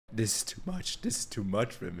This is too much. This is too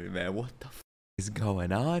much for me, man. What the f is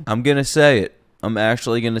going on? I'm gonna say it. I'm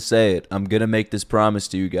actually gonna say it. I'm gonna make this promise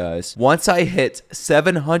to you guys. Once I hit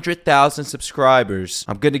 700,000 subscribers,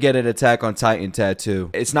 I'm gonna get an Attack on Titan tattoo.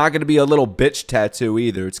 It's not gonna be a little bitch tattoo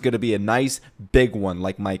either. It's gonna be a nice big one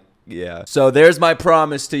like my... Yeah. So there's my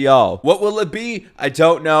promise to y'all. What will it be? I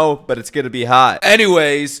don't know, but it's gonna be hot.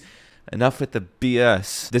 Anyways, enough with the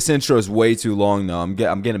BS. This intro is way too long though. I'm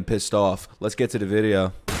getting pissed off. Let's get to the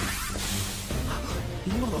video.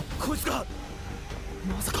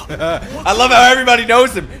 I love how everybody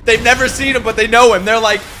knows him. They've never seen him, but they know him. They're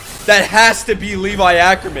like, that has to be Levi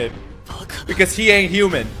Ackerman. Because he ain't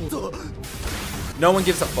human. No one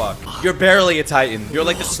gives a fuck. You're barely a Titan. You're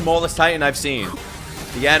like the smallest Titan I've seen.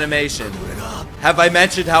 The animation. Have I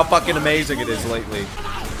mentioned how fucking amazing it is lately?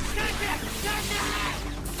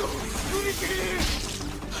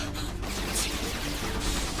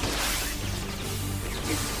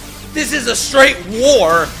 This is a straight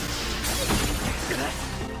war.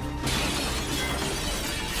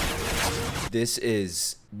 This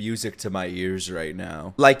is music to my ears right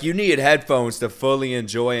now. Like, you need headphones to fully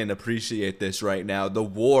enjoy and appreciate this right now. The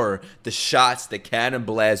war, the shots, the cannon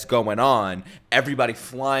blast going on, everybody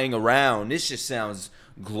flying around. This just sounds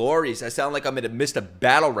glorious. I sound like I'm in the midst of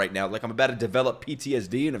battle right now, like I'm about to develop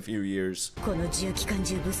PTSD in a few years.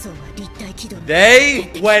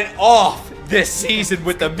 They went off this season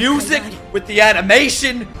with the music, with the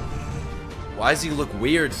animation. Why does he look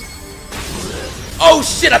weird? Oh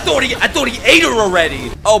shit, I thought he ate her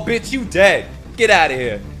already. Oh bitch, you dead. Get out of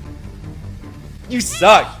here. You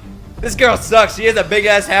suck. This girl sucks. She has a big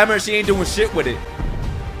ass hammer. She ain't doing shit with it.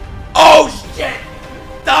 Oh shit.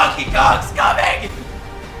 Donkey Kong's coming.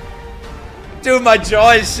 Dude, my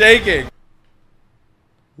jaw is shaking.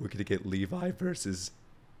 We're gonna get Levi versus,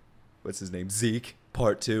 what's his name? Zeke.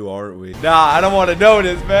 Part 2, aren't we? Nah, I don't want to know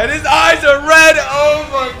this, man. His eyes are red. Oh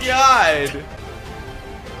my god.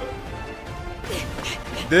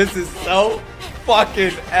 This is so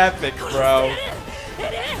fucking epic, bro.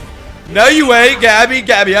 No, you ain't, Gabby.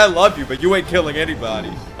 Gabby, I love you, but you ain't killing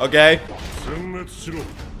anybody, okay?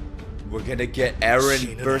 We're gonna get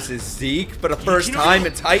Eren versus Zeke for the first time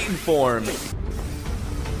in Titan form.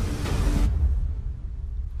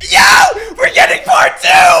 Yo! We're getting part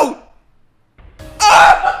 2!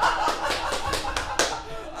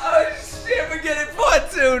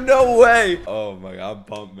 No way. Oh my god, I'm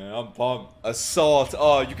pumped, man. I'm pumped. Assault.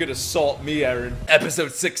 Oh, you could assault me, Eren. Episode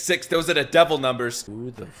 6-6. Those are the devil numbers.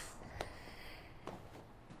 Who the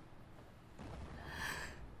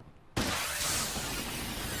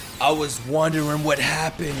I was wondering what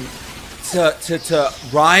happened to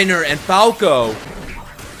Reiner and Falco.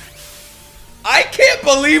 I can't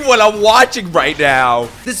believe what I'm watching right now.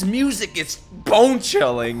 This music is bone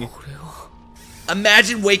chilling.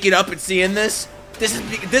 Imagine waking up and seeing this.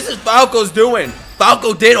 This is Falco's doing.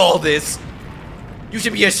 Falco did all this. You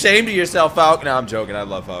should be ashamed of yourself, Falco. No, I'm joking. I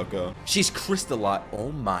love Falco. She's crystallized.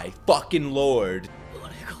 Oh my fucking lord.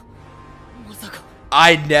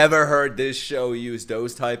 I never heard this show use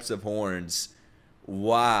those types of horns.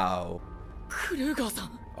 Wow.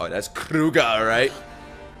 Oh, that's Kruger, right?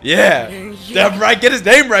 Yeah. Damn right. Get his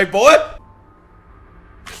name right, boy.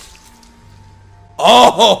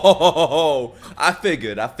 Oh, I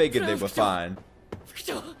figured they were fine.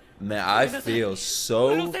 Man, I feel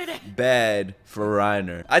so bad for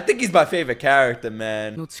Reiner. I think he's my favorite character,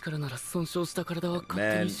 man. Man, Reiner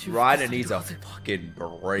needs a fucking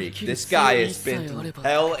break. This guy has been through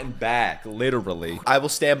hell and back, literally. I will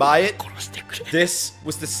stand by it. This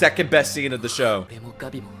was the second best scene of the show.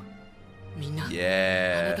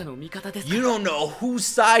 Yeah. You don't know whose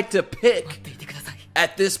side to pick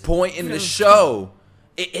at this point in the show.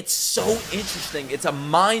 It's so interesting. It's a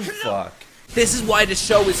mind fuck. This is why the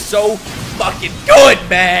show is so fucking good,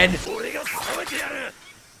 man.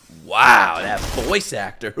 Wow, that voice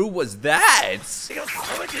actor. Who was that?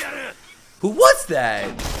 Who was that?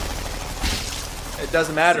 It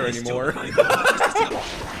doesn't matter anymore.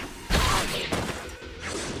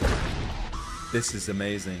 This is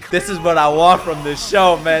amazing. This is what I want from this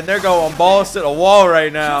show, man. They're going balls to the wall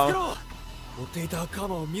right now.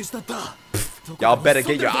 Y'all better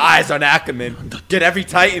get your eyes on Ackerman. Get every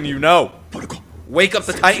Titan you know. Wake up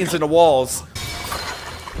the Titans in the walls.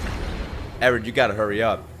 Eren, you gotta hurry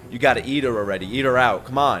up. You gotta eat her already. Eat her out.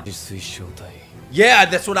 Come on. Yeah,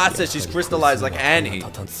 that's what I said. She's crystallized like Annie.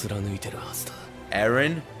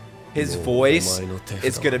 Eren, his voice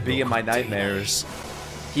is gonna be in my nightmares.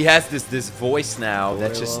 He has this voice now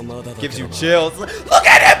that just gives you chills. Look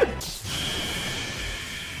at him!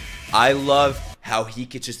 I love how he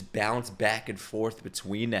could just bounce back and forth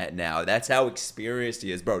between that now. That's how experienced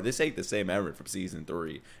he is. Bro, this ain't the same Eren from Season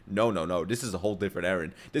 3. No. This is a whole different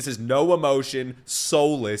Eren. This is no emotion,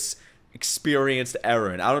 soulless, experienced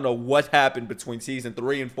Eren. I don't know what happened between Season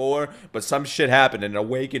 3 and 4, but some shit happened, an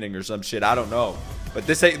awakening or some shit. I don't know. But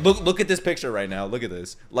this ain't, look at this picture right now. Look at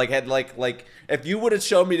this. Like if you would have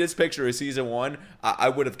shown me this picture of Season 1, I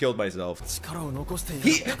would have killed myself.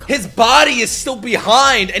 His body is still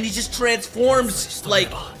behind and he just transforms like,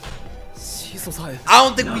 I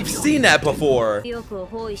don't think we've seen that before.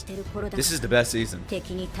 This is the best season.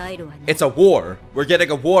 It's a war. We're getting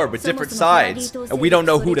a war with different sides, and we don't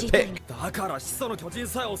know who to pick.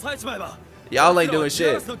 Y'all ain't doing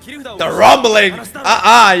shit. The rumbling!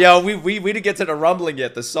 Yo, we didn't get to the rumbling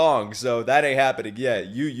yet, the song, so that ain't happening yet.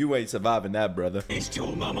 You ain't surviving that, brother.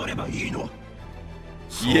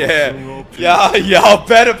 Yeah. Y'all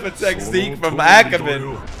better protect Zeke from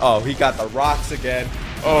Ackerman. Oh, he got the rocks again.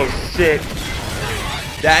 Oh, shit.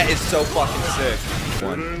 That is so fucking sick.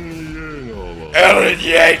 Eren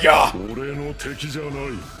Yeager!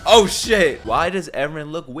 Oh shit! Why does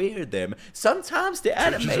Eren look weird there? Sometimes the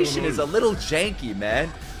animation is a little janky,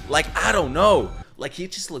 man. Like, I don't know. Like, he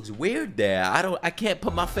just looks weird there. I can't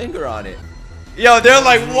put my finger on it. Yo, they're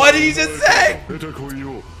like, what did he just say? We're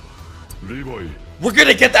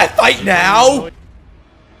gonna get that fight now?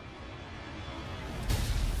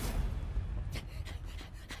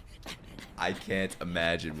 I can't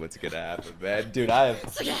imagine what's gonna happen, man. Dude, I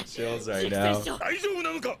have chills right now.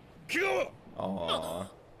 Aww.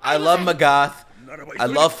 I love Magath. I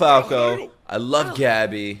love Falco. I love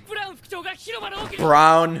Gabby.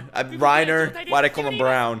 Brown. Reiner. Why'd I call him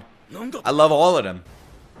Brown? I love all of them.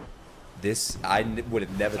 This, I would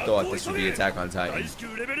have never thought this would be Attack on Titan.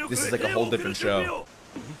 This is like a whole different show.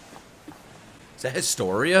 Is that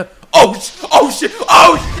Historia? Oh shit! Oh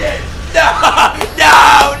shit!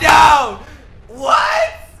 No!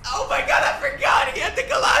 What? Oh my god, I forgot he had the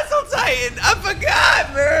Colossal Titan. I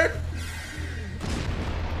forgot, man.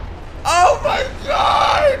 Oh my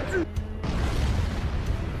god!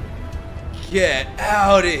 Get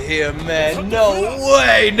out of here, man. No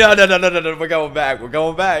way. No. We're going back.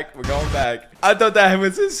 I thought that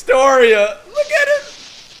was Historia. Look at him.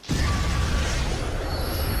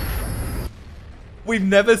 We've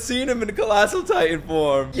never seen him in a Colossal Titan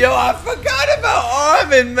form. Yo, I forgot about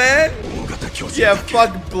Armin, man. Yeah,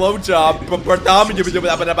 fuck blowjob.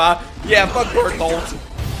 Yeah, fuck Bertolt.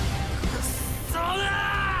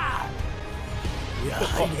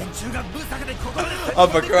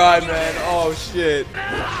 I'm a cry, man. Oh shit.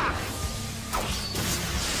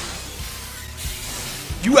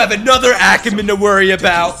 You have another Ackerman to worry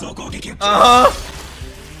about.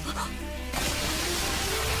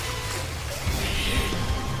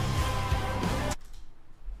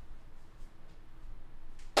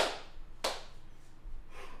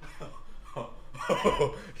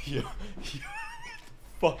 Yo, what the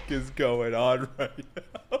fuck is going on right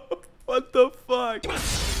now? What the fuck?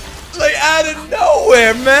 Like out of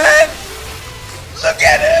nowhere, man! Look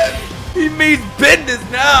at him! He means business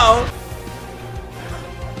now!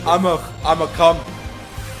 I'm a come.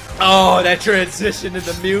 Oh, that transition in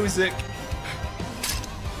the music.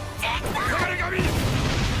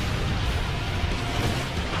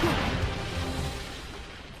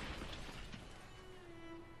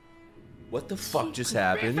 What the fuck just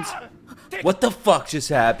happened? What the fuck just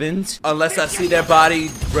happened? Unless I see their body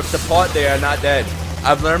ripped apart, they are not dead.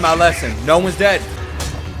 I've learned my lesson. No one's dead.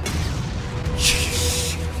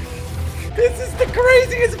 This is the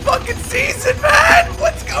craziest fucking season, man!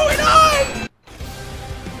 What's going on?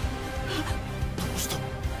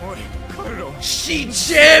 She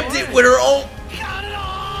jammed it with her own...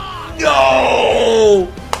 No!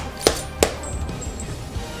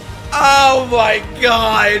 Oh my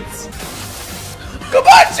god! Come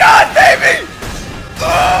on, John, baby!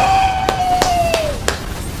 Oh!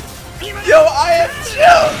 Yo, I am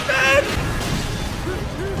chilled, man!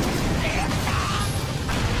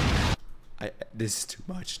 This is too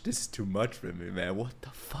much. This is too much for me, man. What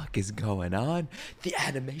the fuck is going on? The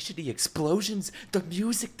animation, the explosions, the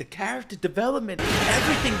music, the character development,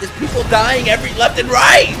 everything. There's people dying every left and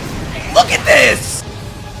right! Look at this!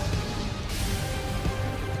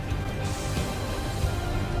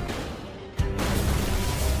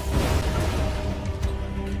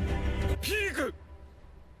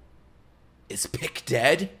 Is Pick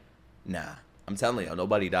dead? Nah, I'm telling you,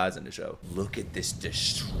 nobody dies in the show. Look at this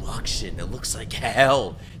destruction. It looks like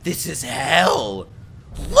hell. This is hell.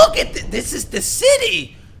 Look at this. This is the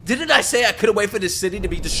city. Didn't I say I couldn't wait for this city to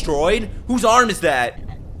be destroyed? Whose arm is that?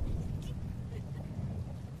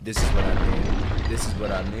 This is what I mean. This is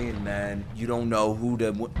what I mean, man. You don't know who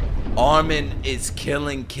the... Armin is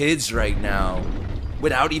killing kids right now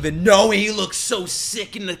without even knowing. He looks so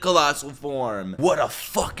sick in the colossal form. What a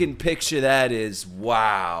fucking picture that is.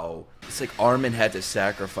 Wow. It's like Armin had to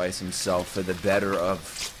sacrifice himself for the better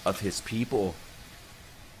of his people.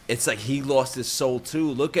 It's like he lost his soul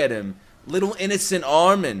too. Look at him. Little innocent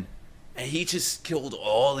Armin. And he just killed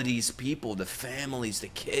all of these people. The families, the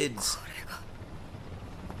kids.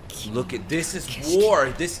 Look at this. Is war.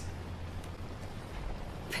 This...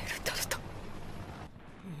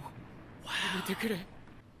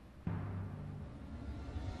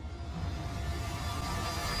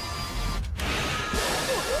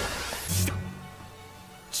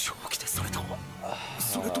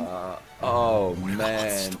 Wow. Oh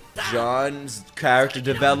man, John's character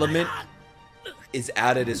development is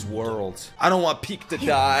out of this world. I don't want Pieck to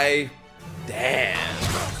die. Damn.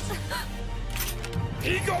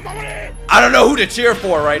 I don't know who to cheer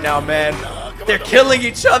for right now, man. They're killing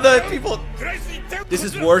each other. People. This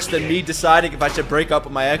is worse than me deciding if I should break up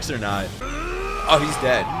with my ex or not. Oh, he's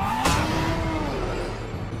dead.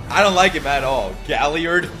 I don't like him at all.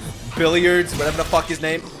 Galliard, Billiards, whatever the fuck his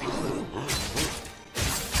name.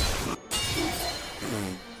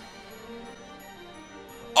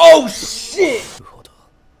 Oh shit!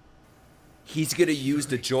 He's gonna use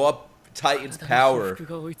the Jaw Titan's power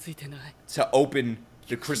to open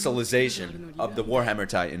the crystallization of the Warhammer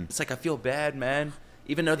Titan. It's like I feel bad, man.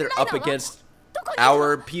 Even though they're up against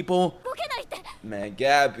our people. Man,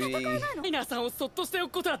 Gabby.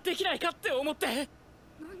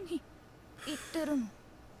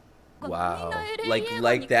 Wow.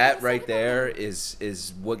 Like that right there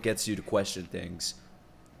is what gets you to question things.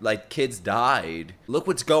 Like, kids died. Look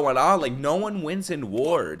what's going on. Like, no one wins in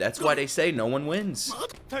war. That's why they say no one wins.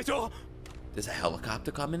 There's a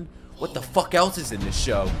helicopter coming? What the fuck else is in this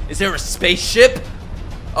show? Is there a spaceship?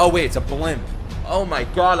 Oh, wait, it's a blimp. Oh my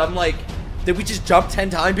god, I'm like, did we just jump 10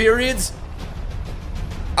 time periods?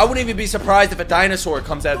 I wouldn't even be surprised if a dinosaur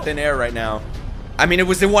comes out of thin air right now. I mean, it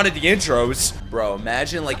was in one of the intros. Bro,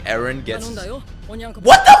 imagine like Eren gets... What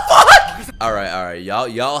the fuck? Alright,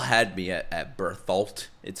 y'all had me at Bertholdt.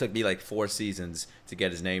 It took me like 4 seasons to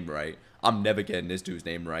get his name right. I'm never getting this dude's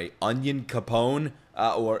name right. Onion Capone?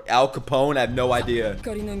 Or Al Capone? I have no idea.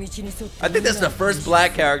 I think that's the first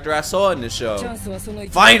black character I saw in this show.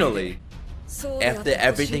 Finally! After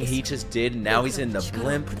everything he just did, now he's in the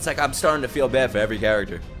blimp. It's like I'm starting to feel bad for every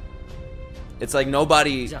character. It's like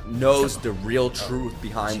nobody knows the real truth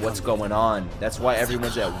behind what's going on. That's why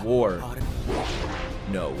everyone's at war.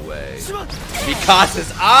 No way.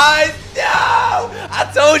 Mikasa's eyes? No!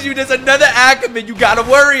 I told you there's another Ackerman you gotta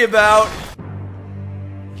worry about.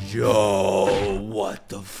 Yo, what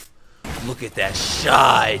the f... Look at that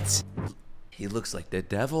shot. He looks like the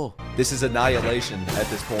devil. This is annihilation at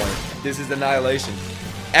this point. This is annihilation.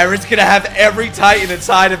 Eren's gonna have every Titan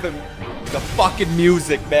inside of him. The fucking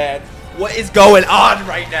music, man. What is going on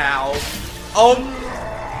right now? Oh,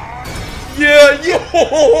 yeah, yeah.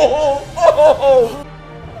 Oh.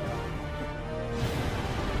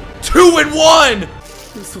 2 in 1.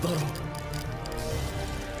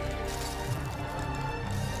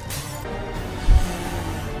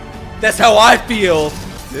 That's how I feel.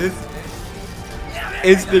 This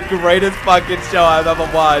is the greatest fucking show I've ever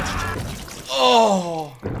watched.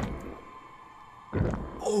 Oh.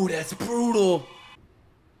 Oh, that's brutal.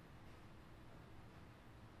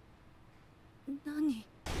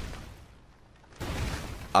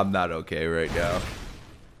 I'm not okay right now.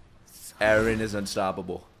 Eren is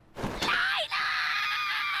unstoppable.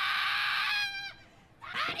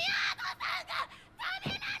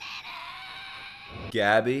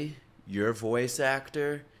 Gabby, your voice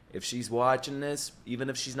actor, if she's watching this, even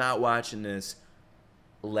if she's not watching this,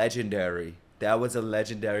 legendary. That was a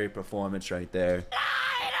legendary performance right there.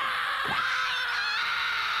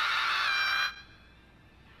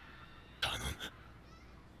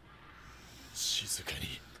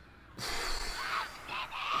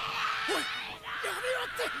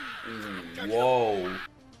 Whoa.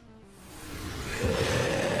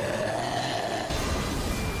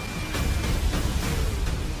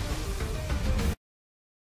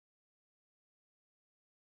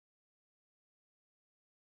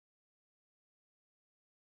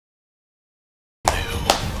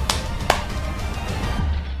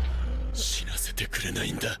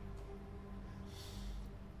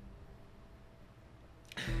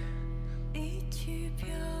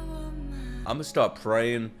 I'm gonna start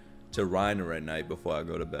praying to Reiner at night before I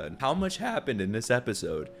go to bed. How much happened in this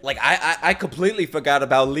episode? Like, I completely forgot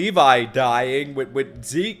about Levi dying with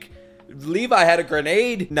Zeke. Levi had a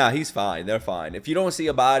grenade. Nah, he's fine. They're fine. If you don't see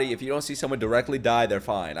a body, if you don't see someone directly die, they're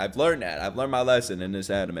fine. I've learned that. I've learned my lesson in this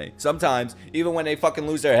anime. Sometimes, even when they fucking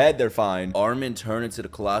lose their head, they're fine. Armin turned into the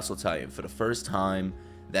Colossal Titan for the first time.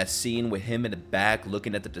 That scene with him in the back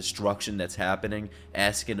looking at the destruction that's happening,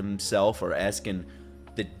 asking himself or asking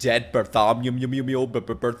the dead Bartholomew,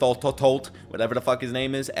 Berthold, whatever the fuck his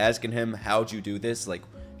name is, asking him, how'd you do this? Like,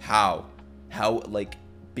 how, like,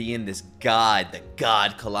 being this god, the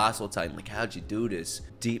god Colossal Titan, like, how'd you do this?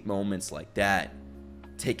 Deep moments like that,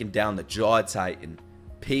 taking down the Jaw Titan,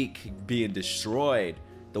 Peak being destroyed.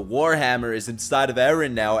 The Warhammer is inside of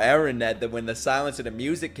Eren now. Eren, that when the silence of the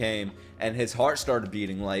music came and his heart started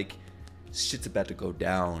beating, like, shit's about to go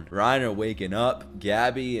down. Reiner waking up,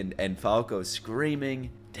 Gabby and Falco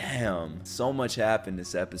screaming. Damn, so much happened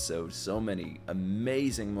this episode. So many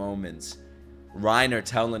amazing moments. Reiner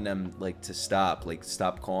telling them, like, to stop, like,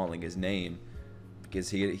 stop calling his name because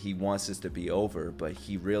he wants this to be over, but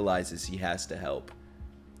he realizes he has to help.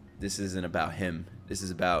 This isn't about him. This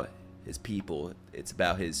is about his people. It's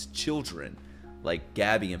about his children, like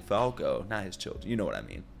Gabby and Falco. Not his children. You know what I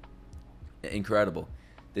mean. Incredible.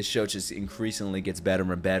 This show just increasingly gets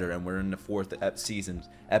better and better, and we're in the 4th season,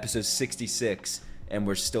 episode 66, and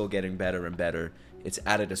we're still getting better and better. It's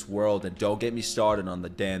out of this world, and don't get me started on the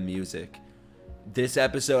damn music. This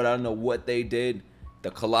episode, I don't know what they did. The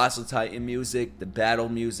Colossal Titan music, the battle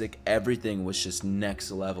music, everything was just next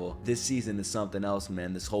level. This season is something else,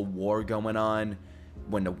 man. This whole war going on.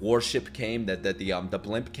 When the warship came, the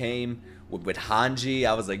blimp came with Hanji,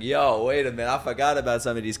 I was like, yo, wait a minute, I forgot about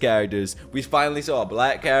some of these characters. We finally saw a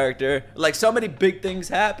black character. Like, so many big things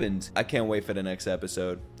happened. I can't wait for the next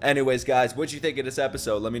episode. Anyways, guys, what'd you think of this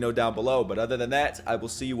episode? Let me know down below. But other than that, I will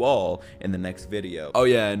see you all in the next video. Oh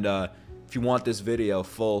yeah, and if you want this video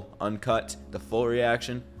full, uncut, the full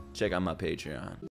reaction, check out my Patreon.